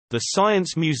The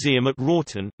Science Museum at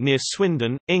Wroughton, near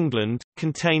Swindon, England,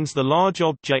 contains the large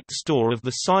object store of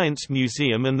the Science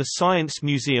Museum and the Science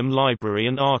Museum Library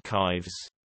and Archives.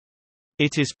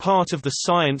 It is part of the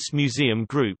Science Museum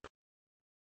Group.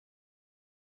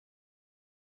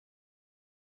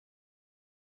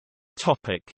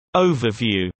 Topic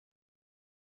Overview.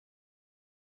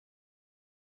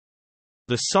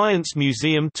 The Science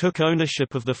Museum took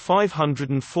ownership of the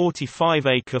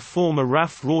 545-acre former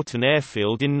RAF Wroughton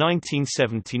airfield in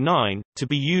 1979, to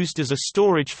be used as a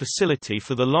storage facility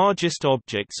for the largest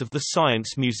objects of the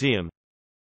Science Museum.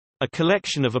 A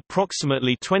collection of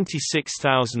approximately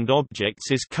 26,000 objects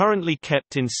is currently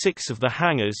kept in 6 of the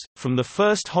hangars, from the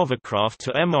first hovercraft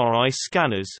to MRI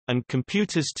scanners, and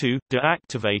computers to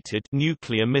deactivated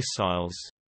nuclear missiles.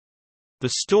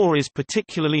 The store is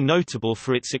particularly notable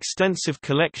for its extensive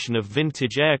collection of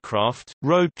vintage aircraft,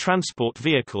 road transport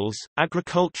vehicles,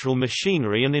 agricultural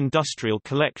machinery and industrial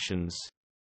collections.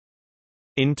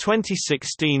 In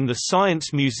 2016 the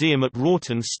Science Museum at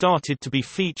Wroughton started to be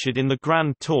featured in the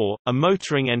Grand Tour, a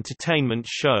motoring entertainment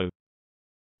show.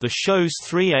 The show's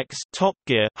 3X Top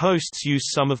Gear hosts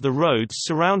use some of the roads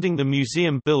surrounding the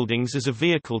museum buildings as a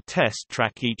vehicle test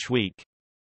track each week.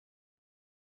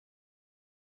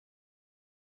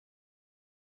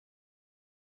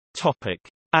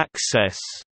 Access.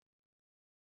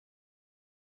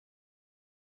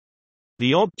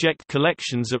 The object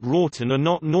collections at Wroughton are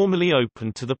not normally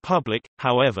open to the public,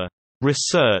 however,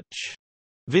 research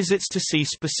visits to see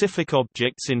specific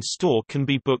objects in store can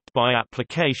be booked by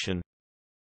application.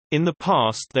 In the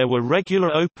past there were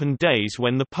regular open days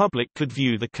when the public could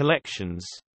view the collections.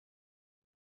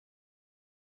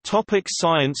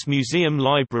 Science Museum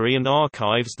Library and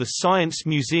Archives. The Science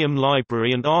Museum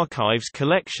Library and Archives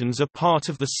collections are part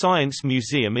of the Science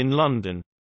Museum in London.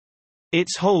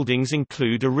 Its holdings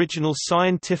include original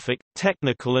scientific,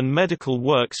 technical and medical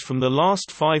works from the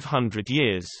last 500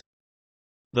 years.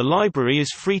 The library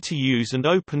is free to use and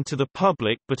open to the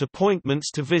public, but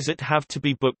appointments to visit have to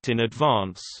be booked in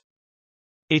advance.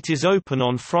 It is open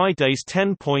on Fridays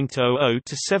 10:00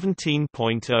 to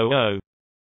 17:00.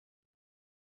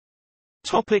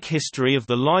 History of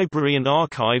the Library and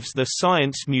Archives. The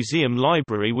Science Museum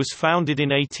Library was founded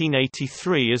in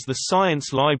 1883 as the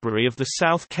Science Library of the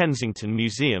South Kensington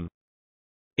Museum.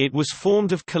 It was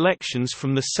formed of collections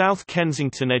from the South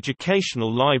Kensington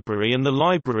Educational Library and the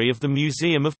Library of the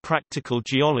Museum of Practical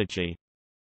Geology.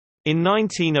 In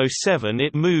 1907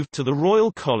 it moved to the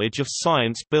Royal College of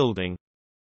Science building.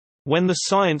 When the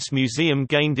Science Museum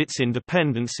gained its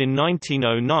independence in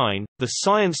 1909, the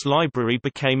Science Library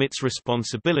became its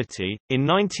responsibility. In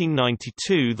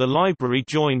 1992, the library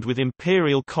joined with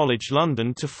Imperial College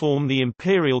London to form the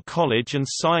Imperial College and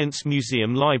Science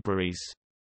Museum Libraries.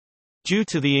 Due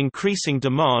to the increasing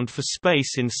demand for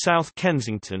space in South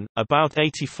Kensington, about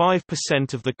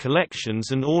 85% of the collections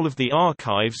and all of the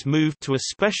archives moved to a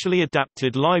specially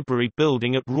adapted library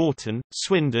building at Wroughton,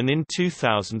 Swindon in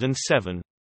 2007.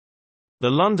 The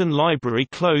London Library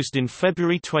closed in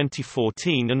February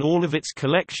 2014 and all of its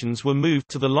collections were moved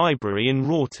to the library in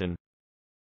Wroughton.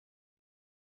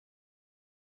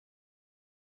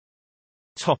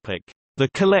 The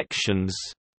collections.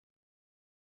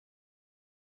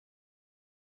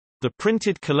 The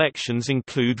printed collections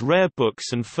include rare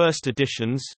books and first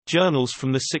editions, journals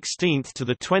from the 16th to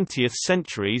the 20th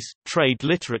centuries, trade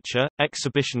literature,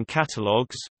 exhibition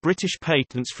catalogues, British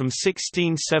patents from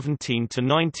 1617 to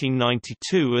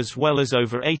 1992, as well as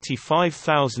over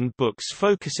 85,000 books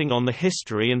focusing on the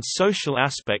history and social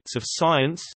aspects of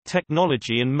science,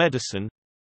 technology and medicine.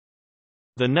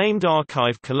 The named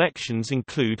archive collections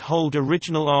hold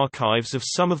original archives of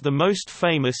some of the most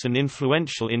famous and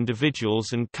influential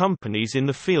individuals and companies in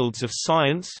the fields of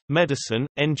science, medicine,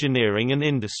 engineering and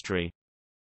industry.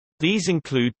 These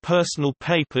include personal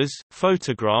papers,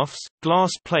 photographs,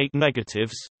 glass plate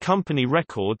negatives, company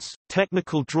records,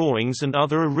 technical drawings and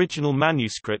other original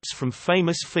manuscripts from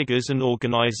famous figures and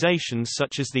organizations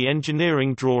such as the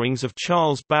engineering drawings of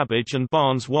Charles Babbage and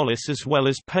Barnes Wallis, as well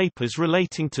as papers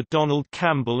relating to Donald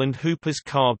Campbell and Hooper's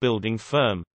car building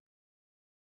firm.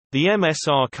 The MS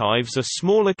archives are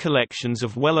smaller collections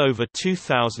of well over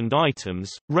 2,000 items,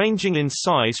 ranging in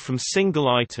size from single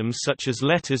items such as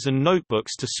letters and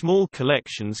notebooks to small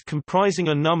collections comprising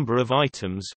a number of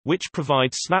items, which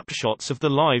provide snapshots of the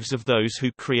lives of those who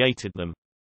created them.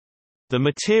 The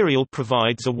material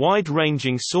provides a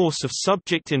wide-ranging source of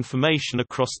subject information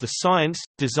across the science,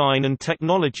 design and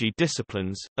technology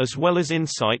disciplines, as well as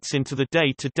insights into the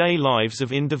day-to-day lives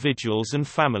of individuals and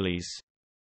families.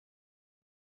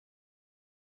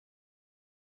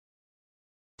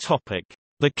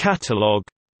 The catalogue.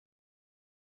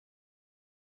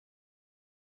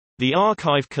 The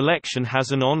archive collection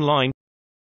has an online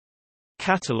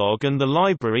catalogue and the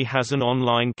library has an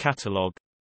online catalogue.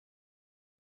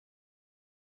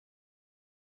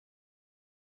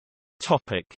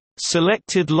 Topic: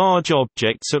 Selected large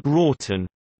objects at Wroughton.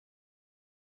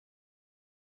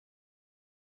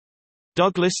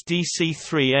 Douglas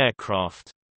DC-3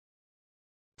 aircraft.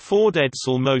 Ford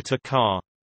Edsel motor car.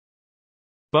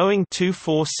 Boeing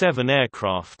 247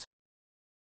 aircraft.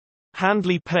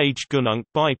 Handley Page Gunung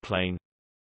biplane.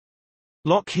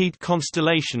 Lockheed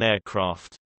Constellation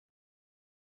aircraft.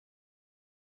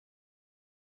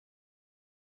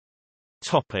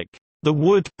 Topic: The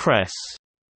wood press.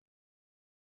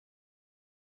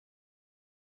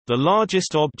 The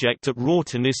largest object at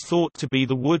Wroughton is thought to be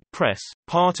the wood press,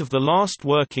 part of the last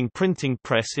working printing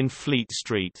press in Fleet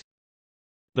Street.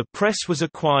 The press was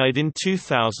acquired in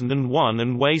 2001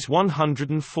 and weighs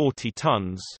 140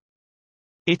 tons.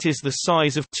 It is the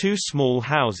size of 2 small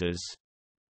houses.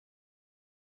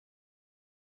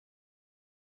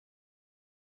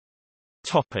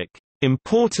 Topic: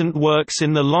 Important works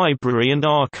in the library and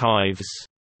archives.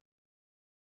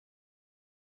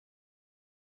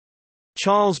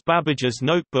 Charles Babbage's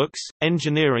notebooks,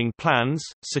 engineering plans,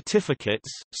 certificates,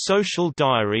 social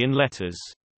diary and letters.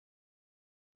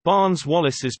 Barnes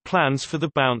Wallis's plans for the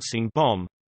bouncing bomb.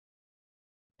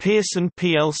 Pearson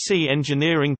plc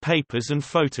engineering papers and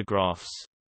photographs.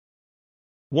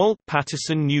 Walt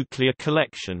Patterson nuclear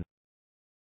collection.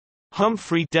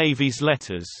 Humphrey Davy's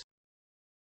letters.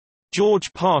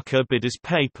 George Parker Bidder's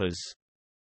papers.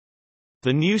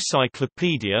 The New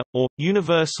Cyclopedia, or,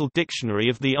 Universal Dictionary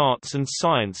of the Arts and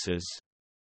Sciences.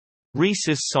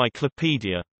 Rees's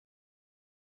Cyclopedia.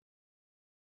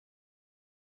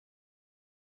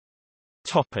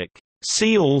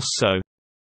 See also: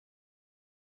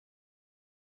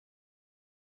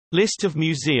 List of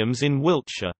museums in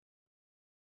Wiltshire.